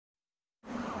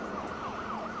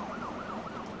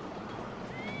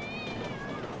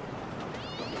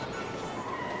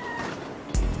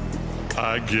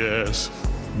I guess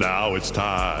now it's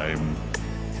time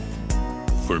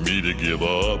for me to give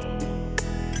up.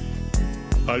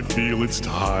 I feel it's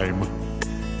time.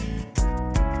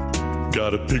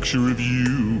 Got a picture of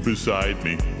you beside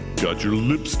me. Got your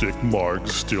lipstick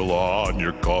marks still on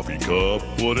your coffee cup.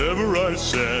 Whatever I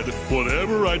said,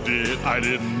 whatever I did, I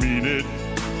didn't mean it.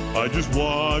 I just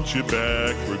want you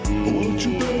back for good. I want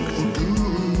you back for good.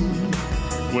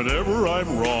 Whenever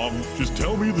I'm wrong, just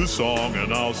tell me the song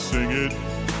and I'll sing it.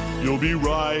 You'll be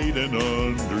right and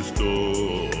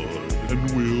understood,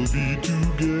 and we'll be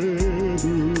together.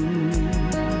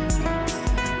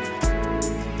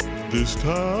 This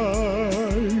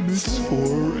time it's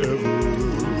forever.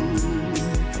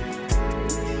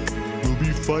 We'll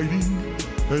be fighting,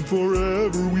 and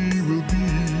forever we will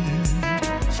be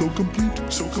so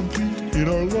complete in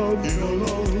our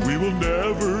love, We will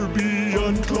never be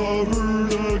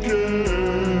uncovered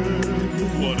again.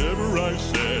 Whatever I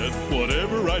said,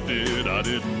 whatever I did, I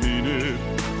didn't mean it.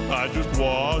 I just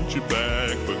want you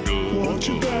back for good. Want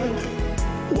you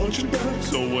back.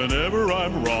 So whenever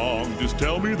I'm wrong, just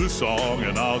tell me the song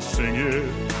and I'll sing it.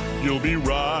 You'll be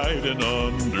right and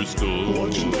understood.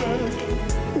 Want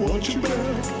you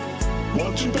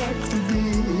back for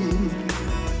good.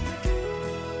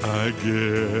 I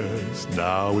guess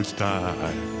now it's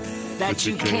time that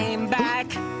you came back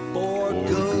for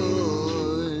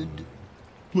good.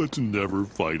 Let's never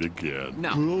fight again.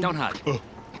 No, don't hug.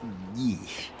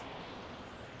 Yeesh.